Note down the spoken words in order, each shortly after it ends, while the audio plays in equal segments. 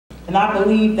And I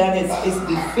believe that it's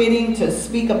befitting to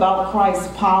speak about Christ's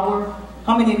power.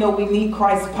 How many know we need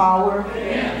Christ's power?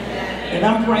 And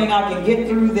I'm praying I can get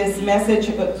through this message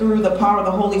through the power of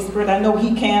the Holy Spirit. I know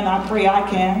He can. I pray I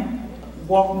can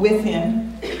walk with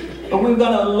Him. But we're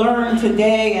going to learn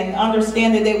today and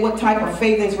understand today what type of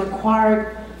faith is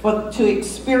required to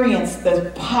experience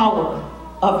the power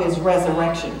of His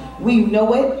resurrection. We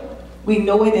know it. We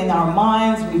know it in our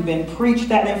minds. We've been preached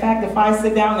that. In fact, if I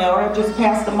sit down now or I just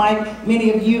pass the mic, many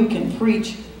of you can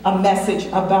preach a message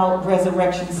about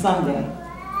Resurrection Sunday.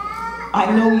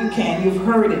 I know you can. You've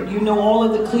heard it. You know all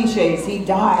of the cliches. He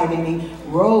died and He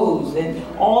rose and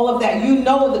all of that. You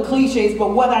know the cliches.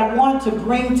 But what I want to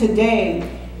bring today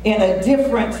in a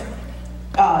different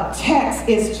text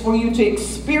is for you to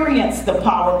experience the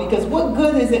power. Because what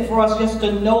good is it for us just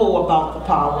to know about the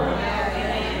power,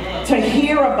 to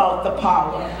hear about the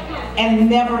power, and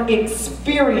never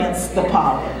experience the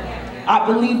power? I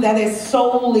believe that is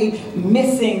solely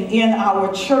missing in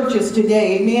our churches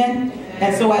today. Amen.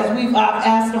 And so as I've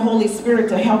asked the Holy Spirit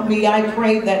to help me, I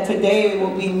pray that today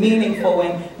will be meaningful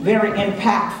and very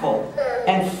impactful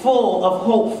and full of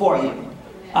hope for you.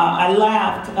 I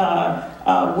laughed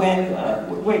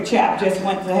when Chap just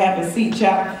went to have a seat.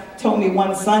 Chap told me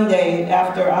one Sunday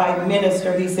after I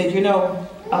ministered, he said, you know,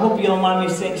 I hope you don't mind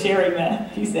me sharing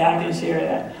that. He said, I can share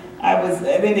that. I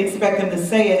didn't expect him to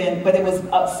say it, but it was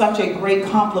such a great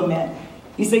compliment.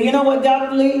 He said, you know what,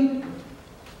 Dr. Lee?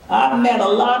 I've met a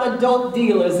lot of dope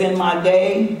dealers in my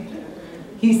day.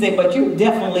 He said, but you're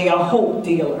definitely a hope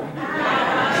dealer.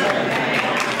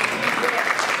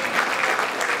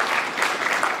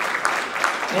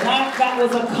 And that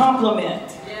was a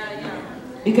compliment.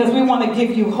 Because we want to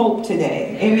give you hope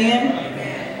today.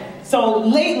 Amen? So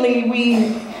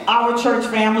lately our church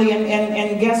family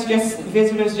and guests,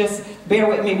 visitors, just bear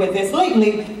with me with this.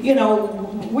 Lately, you know,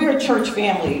 we're a church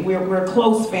family. We're a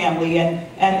close family,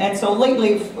 and so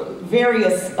lately,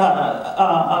 various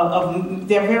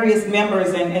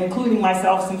members, and including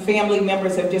myself, some family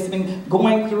members have just been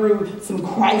going through some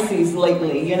crises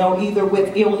lately. You know, either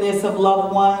with illness of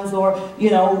loved ones, or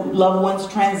loved ones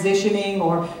transitioning,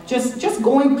 or just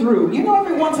going through. You know,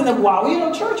 every once in a while,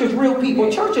 church is real people.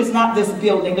 Church is not this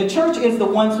building. The church is the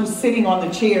ones who's sitting on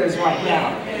the chairs right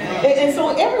now. And so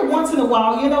every once in a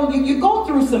while, you go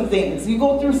through some things. You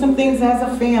go through some things as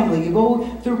a family. You go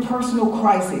through personal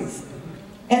crises.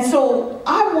 And so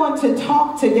I want to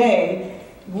talk today,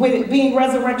 with it being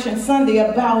Resurrection Sunday,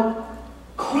 about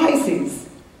crises,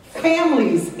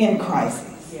 families in crises.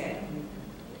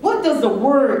 What does the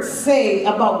word say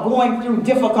about going through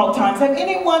difficult times? Have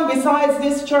anyone besides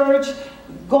this church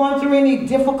gone through any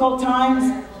difficult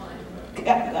times?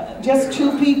 Just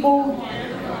two people?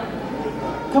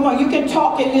 Come on, you can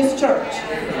talk in this church.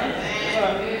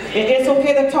 It's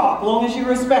okay to talk, as long as you're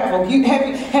respectful.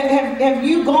 Have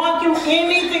you gone through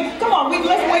anything? Come on,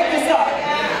 let's wake this up.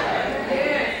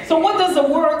 So what does the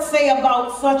word say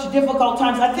about such difficult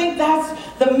times? I think that's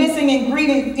the missing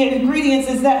ingredients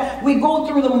is that we go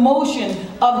through the motion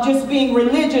of just being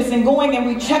religious and going and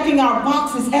we checking our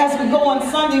boxes as we go on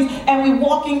Sundays, and we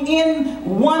walking in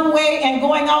one way and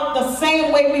going out the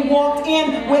same way we walked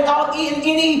in without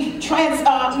any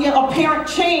apparent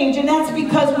change. And that's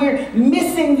because we're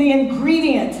missing the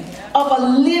ingredient of a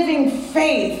living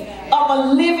faith, of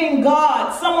a living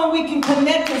God, someone we can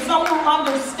connect to, someone who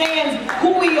understands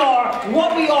who we are,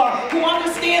 what we are, who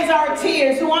understands our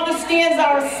tears, who understands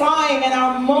our sighing and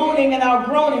our moaning and our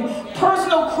groaning.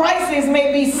 Personal crisis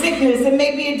may be sickness, it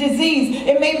may be a disease,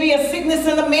 it may be a sickness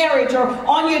in the marriage, or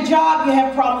on your job you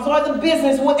have problems, or the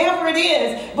business, whatever it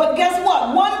is. But guess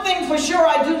what? One thing for sure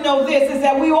I do know this, is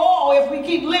that we all, if we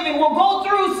keep living, will go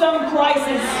through some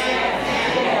crisis.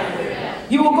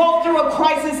 You will go through a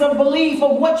crisis of belief,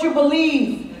 of what you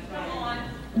believe.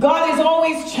 God is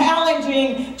always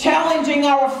challenging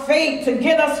our faith to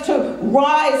get us to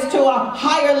rise to a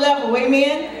higher level.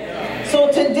 Amen? So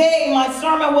today my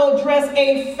sermon will address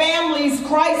a family's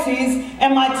crisis,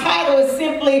 and my title is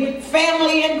simply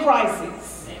Family in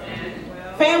Crisis.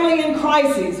 Family in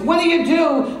Crisis. What do you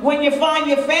do when you find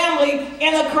your family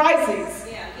in a crisis?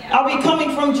 I'll be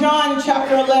coming from John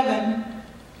chapter 11.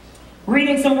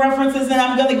 Reading some references, and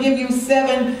I'm going to give you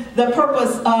seven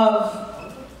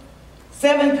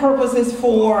purposes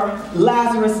for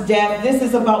Lazarus' death. This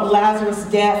is about Lazarus'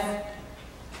 death.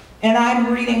 And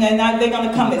I'm reading, and they're going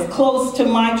to come as close to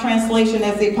my translation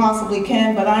as they possibly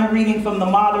can, but I'm reading from the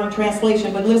modern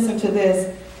translation. But listen to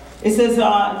this. It says,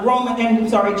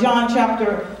 John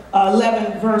chapter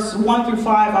 11, verse 1 through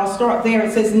 5. I'll start there.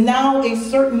 It says, now a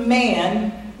certain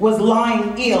man was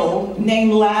lying ill,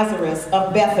 named Lazarus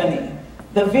of Bethany,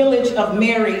 the village of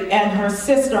Mary and her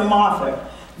sister Martha.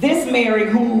 This Mary,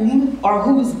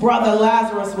 whose brother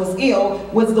Lazarus was ill,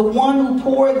 was the one who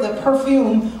poured the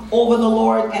perfume over the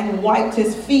Lord and wiped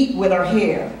his feet with her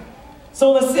hair.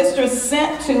 So the sisters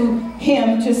sent to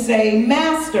him to say,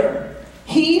 Master,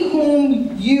 he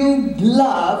whom you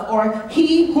love, or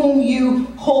he whom you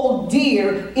hold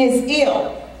dear, is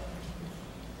ill.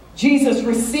 Jesus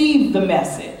received the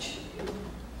message.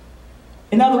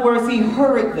 In other words, he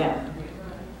heard them.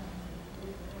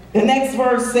 The next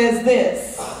verse says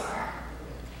this.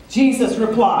 Jesus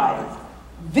replied,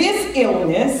 this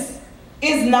illness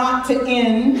is not to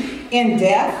end in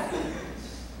death,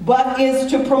 but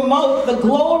is to promote the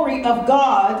glory of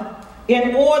God,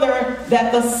 in order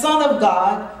that the Son of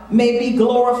God may be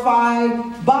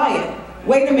glorified by it.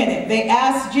 Wait a minute. They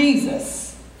asked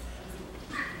Jesus.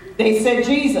 They said,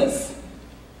 Jesus,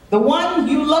 the one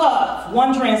you love,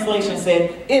 one translation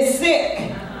said, is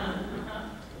sick.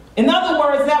 In other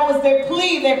words, that was their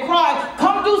plea, their cry.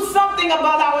 Come do something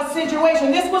about our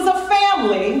situation. This was a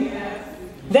family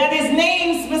that is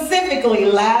named specifically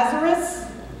Lazarus,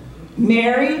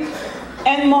 Mary,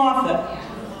 and Martha.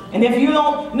 And if you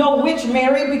don't know which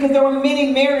Mary, because there were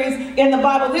many Marys in the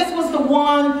Bible, this was the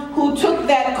one who took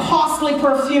that costly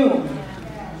perfume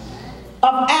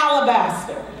of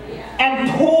alabaster and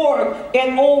poured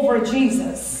it over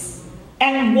Jesus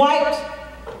and wiped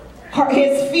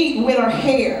his feet with her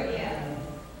hair.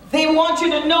 They want you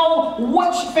to know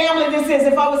which family this is.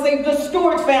 If I would say the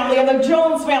Steward family or the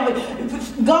Jones family,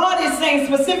 God is saying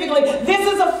specifically,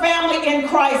 this is a family in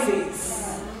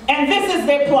crisis. And this is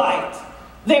their plight.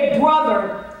 Their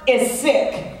brother is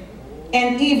sick,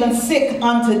 and even sick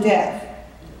unto death.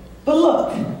 But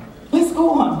look, let's go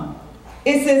on.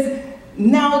 It says,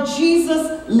 now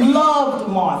Jesus loved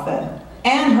Martha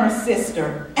and her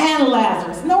sister and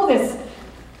Lazarus. Notice,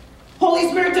 Holy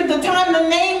Spirit took the time to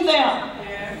name them.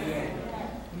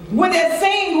 What it's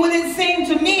saying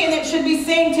to me, and it should be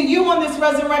saying to you on this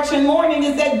resurrection morning,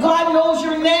 is that God knows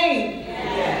your name.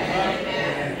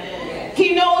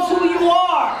 He knows who you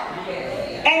are.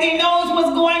 And he knows what's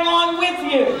going on with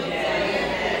you.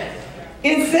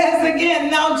 It says again,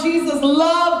 now Jesus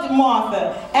loved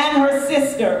Martha and her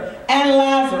sister and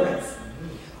Lazarus.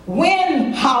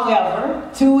 When, however,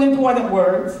 two important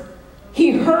words,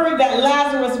 he heard that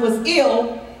Lazarus was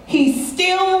ill, he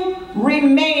still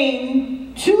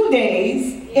remained 2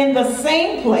 days in the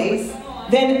same place.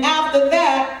 Then after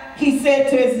that, he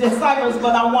said to his disciples,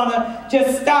 but I want to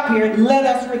just stop here, let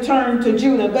us return to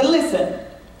Judah. But listen,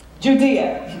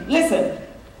 Judea, listen,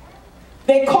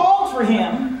 they called for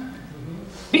him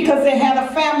because they had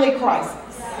a family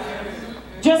crisis.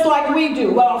 Just like we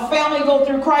do. Well, our family go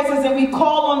through crisis and we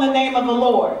call on the name of the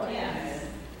Lord.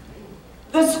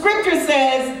 The scripture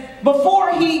says,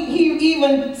 before he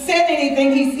even said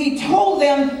anything, he told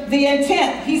them the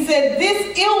intent. He said,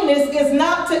 this illness is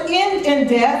not to end in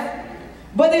death,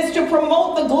 but is to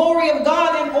promote the glory of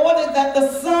God, in order that the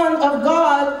Son of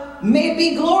God may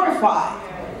be glorified.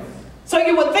 So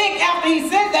you would think after he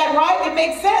said that, right, it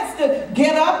makes sense to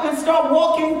get up and start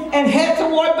walking and head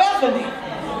toward Bethany.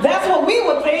 That's what we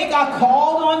would think. I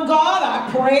called on God, I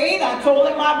prayed, I told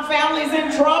him my family's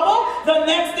in trouble. The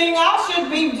next thing I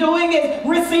should be doing is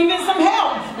receiving some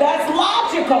help. That's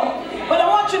logical. But I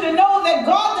want you to know that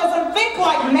God doesn't think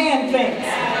like man thinks.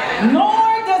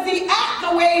 Nor does he act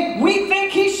the way we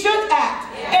think he should act.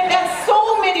 And that's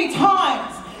so many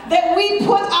times that we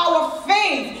put our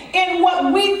faith in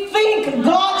what we think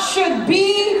God should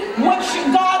be, what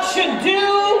God should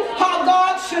do, how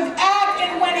God should act,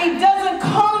 and when he doesn't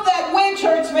come that way,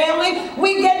 church family,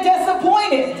 we get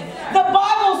disappointed. The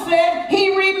Bible said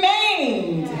he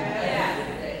remained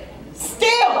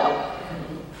still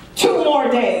 2 more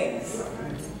days.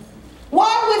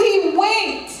 Why would he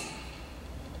wait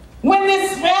when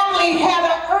this family had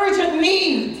an urgent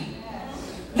need?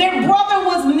 Their brother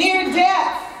was near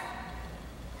death.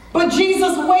 But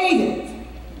Jesus waited.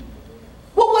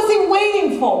 What was he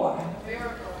waiting for?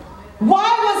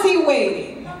 Why was he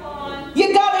waiting?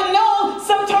 You got to know,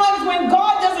 sometimes when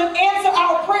God doesn't answer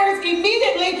our prayers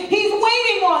immediately, he's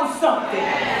waiting on something.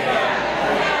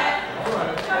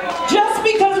 Just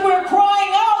because we're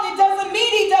crying out, it doesn't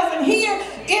mean he doesn't hear.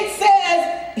 It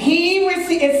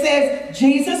says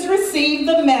Jesus received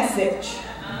the message.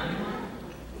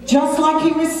 Just like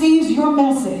he receives your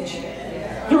message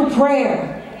through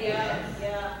prayer.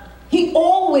 He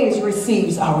always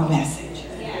receives our message.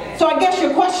 So I guess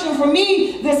your question for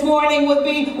me this morning would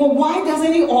be, well, why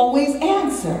doesn't he always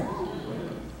answer?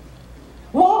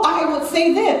 Well, I would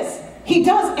say this. He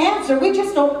does answer. We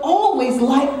just don't always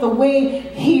like the way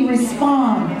he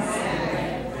responds.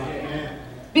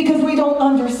 because we don't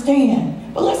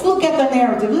understand. But let's look at the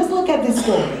narrative. Let's look at this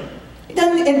story. It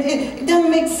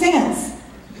doesn't make sense.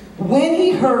 When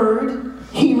he heard,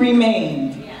 he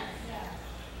remained.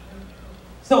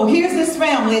 So here's this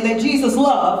family that Jesus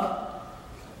loved,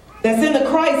 that's in the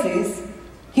crisis.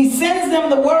 He sends them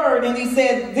the word and he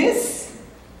said, this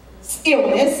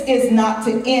illness is not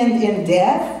to end in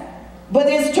death, but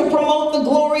is to promote the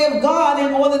glory of God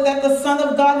in order that the Son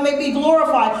of God may be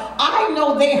glorified. I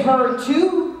know they heard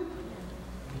too.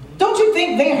 Don't you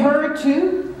think they heard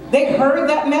too? They heard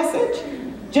that message,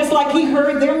 just like he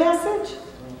heard their message.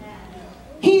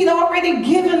 He'd already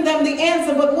given them the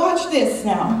answer, but watch this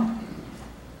now.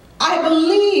 I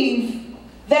believe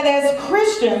that as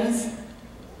Christians,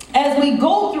 as we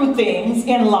go through things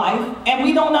in life and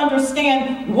we don't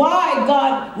understand why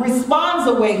God responds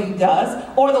the way he does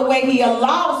or the way he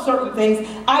allows certain things,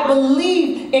 I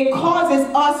believe it causes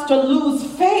us to lose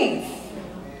faith.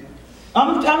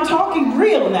 I'm talking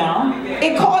real now.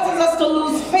 It causes us to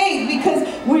lose faith because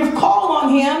we've called on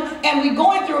him and we're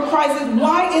going through a crisis.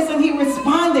 Why isn't he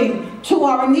responding to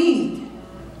our need?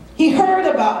 He heard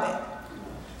about it.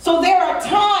 So there are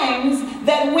times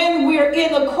that when we're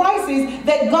in a crisis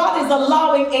that God is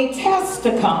allowing a test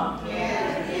to come.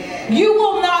 You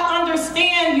will not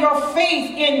understand your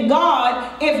faith in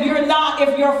God if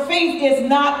your faith is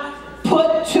not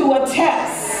put to a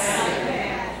test.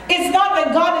 It's not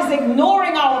that God is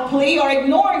ignoring our plea or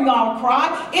ignoring our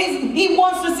cry. He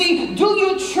wants to see, do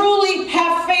you truly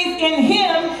have faith in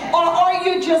him, or are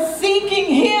you just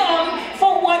seeking him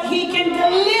for what he can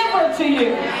deliver to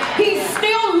you? He's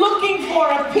still looking for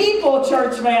a people,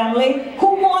 church family,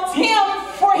 who wants him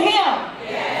for him.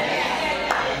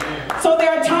 So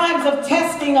there are times of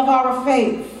testing of our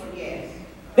faith.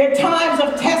 There are times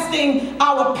of testing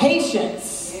our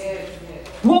patience.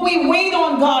 Will we wait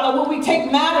on God, or will we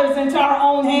take matters into our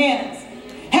own hands?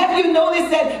 Have you noticed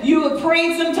that you have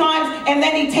prayed sometimes and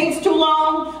then he takes too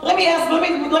long? Let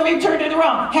me turn it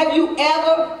around. Have you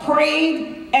ever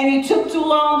prayed and he took too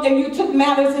long and you took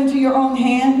matters into your own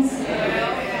hands?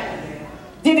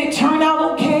 Did it turn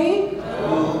out okay?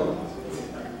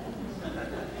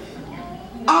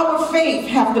 Our faith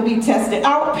have to be tested.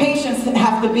 Our patience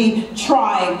have to be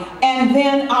tried. And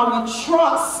then our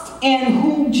trust in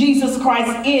who Jesus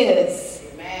Christ is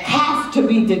have to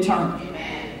be determined.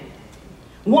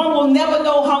 One will never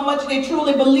know how much they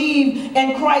truly believe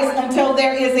in Christ until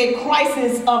there is a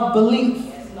crisis of belief.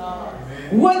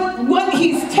 What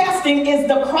he's testing is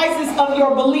the crisis of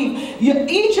your belief.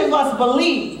 Each of us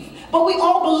believe, but we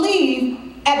all believe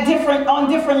on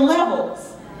different levels.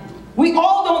 We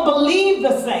all don't believe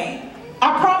the same.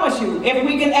 I promise you, if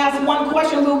we can ask one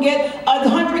question, we'll get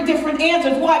 100 different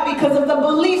answers. Why? Because of the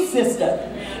belief system.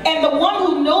 And the one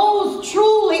who knows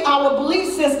truly our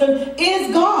belief system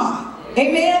is God.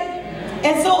 Amen?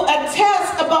 And so a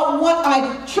test about what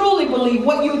I truly believe,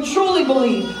 what you truly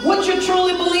believe, what you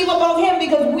truly believe about him,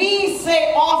 because we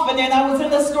say often, and I was in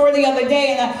the store the other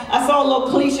day and I saw a little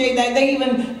cliche that they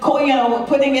even,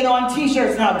 putting it on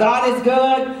t-shirts now, God is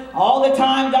good, all the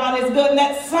time God is good, and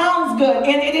that sounds good,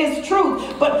 and it is true,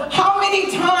 but how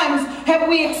many times have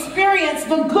we experienced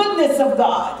the goodness of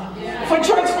God? For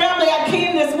church family, I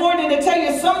came this morning to tell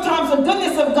you sometimes the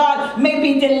goodness of God may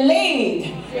be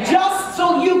delayed just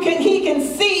so he can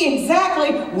see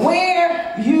exactly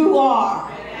where you are.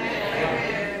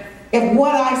 If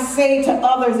what I say to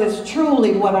others is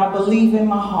truly what I believe in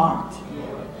my heart.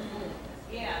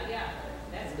 Yeah,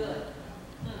 that's good.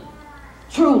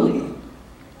 Truly.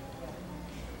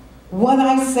 What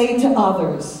I say to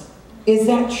others, is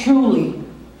that truly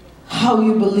how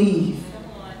you believe?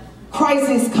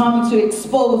 Crises come to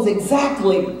expose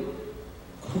exactly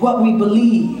what we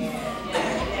believe,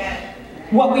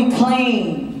 what we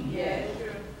claim,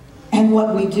 and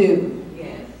what we do.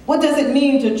 What does it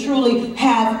mean to truly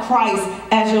have Christ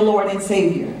as your Lord and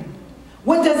Savior?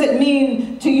 What does it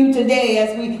mean to you today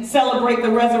as we celebrate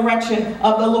the resurrection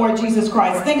of the Lord Jesus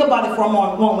Christ? Think about it for a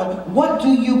moment. What do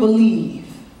you believe?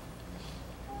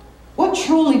 What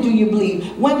truly do you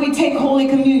believe? When we take Holy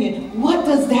Communion, what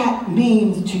does that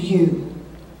mean to you?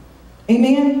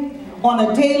 Amen? On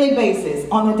a daily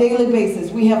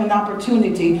basis, we have an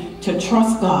opportunity to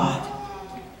trust God.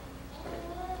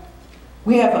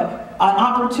 We have an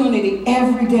opportunity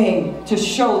every day to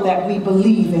show that we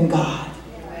believe in God.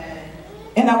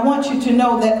 And I want you to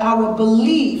know that our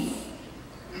belief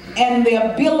and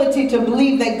the ability to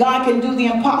believe that God can do the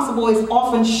impossible is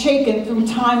often shaken through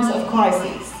times of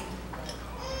crisis.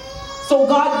 So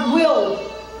God will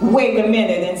wait a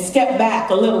minute and step back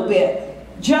a little bit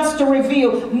just to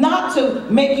reveal, not to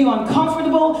make you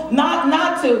uncomfortable,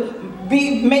 not to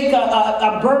make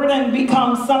a burden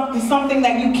become something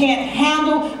that you can't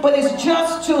handle, but it's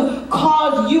just to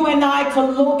cause you and I to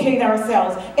locate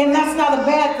ourselves. And that's not a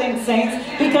bad thing, saints,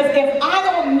 because if I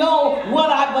don't know what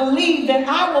I believe, then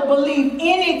I will believe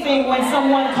anything when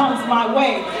someone comes my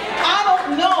way. I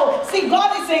don't know. See,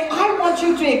 God is saying, I want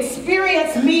you to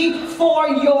experience me for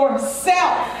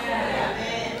yourself.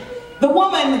 The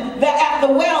woman that at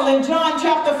the well in John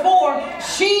chapter 4,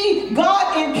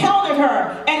 God encountered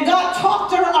her, and God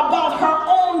talked to her about her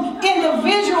own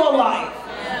individual life.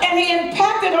 And he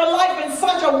impacted her life in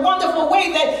such a wonderful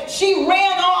way that she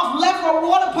ran off, left her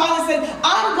water pot, and said,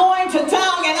 I'm going to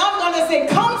town and I'm going to say,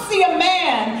 come see a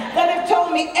man that has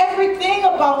told me everything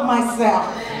about myself.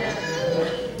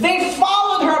 They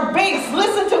followed her based,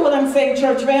 listen to what I'm saying,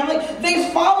 church family.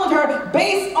 They followed her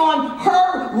based on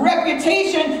her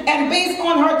reputation and based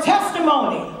on her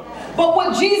testimony. But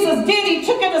what Jesus did, he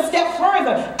took it a step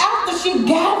further. After she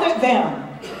gathered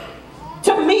them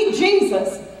to meet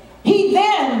Jesus, he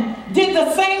then did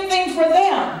the same thing for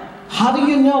them. How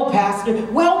do you know, Pastor?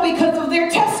 Well, because of their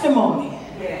testimony.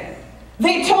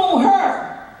 They told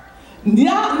her,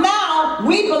 now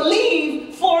we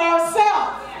believe for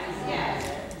ourselves.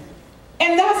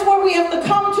 And that's where we have to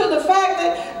come to the fact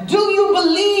that, do you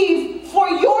believe for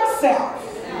yourself?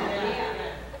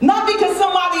 Not because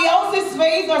somebody else's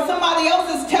faith or somebody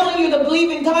else is telling you to believe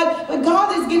in God, but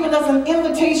God has given us an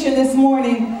invitation this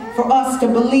morning for us to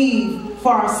believe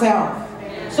for ourselves.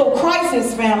 So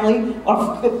crisis, family,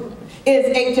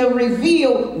 is to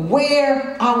reveal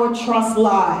where our trust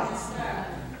lies,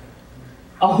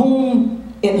 or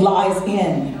whom it lies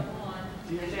in.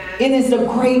 It is the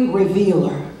great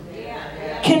revealer.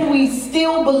 Can we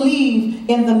still believe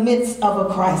in the midst of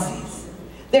a crisis?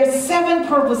 There's 7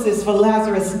 purposes for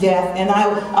Lazarus' death, and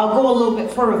I'll go a little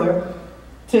bit further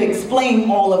to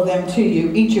explain all of them to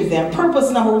you, each of them.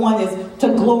 Purpose number 1 is to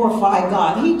glorify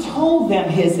God. He told them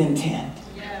his intent.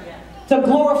 To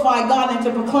glorify God and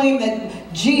to proclaim that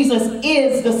Jesus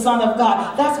is the Son of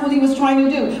God. That's what he was trying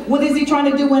to do. What is he trying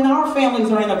to do when our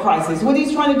families are in a crisis? What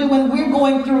he's trying to do when we're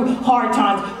going through hard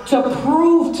times? To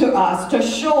prove to us, to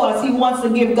show us he wants to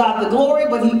give God the glory,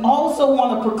 but he also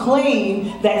wants to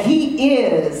proclaim that he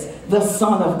is the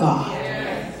Son of God.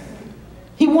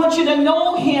 He wants you to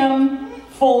know him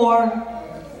for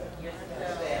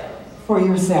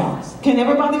yourselves. Can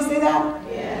everybody say that?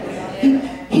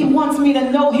 He wants me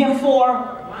to know him for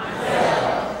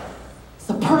myself. It's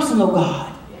a personal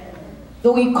God.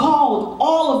 Though he called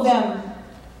all of them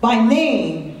by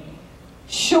name,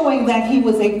 showing that he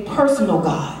was a personal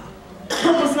God.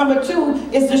 Purpose number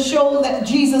 2 is to show that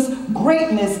Jesus'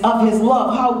 greatness of his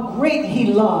love, how great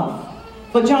he loved.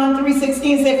 For John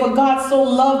 3:16 said, for God so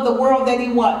loved the world that he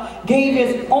what? Gave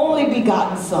his only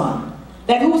begotten Son.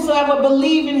 That whosoever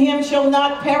believe in him shall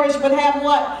not perish but have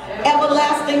what?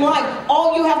 Everlasting life.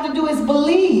 All you have to do is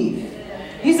believe.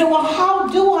 He said, well, how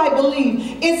do I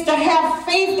believe? It's to have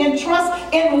faith and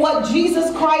trust in what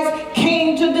Jesus Christ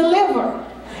came to deliver.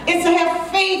 It's to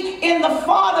have faith in the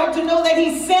Father to know that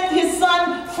he sent his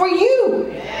Son for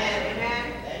you.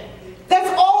 That's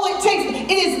all it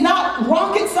takes. It is not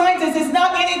rocket science. It's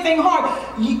not anything hard.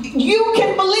 You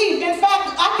can believe. In fact,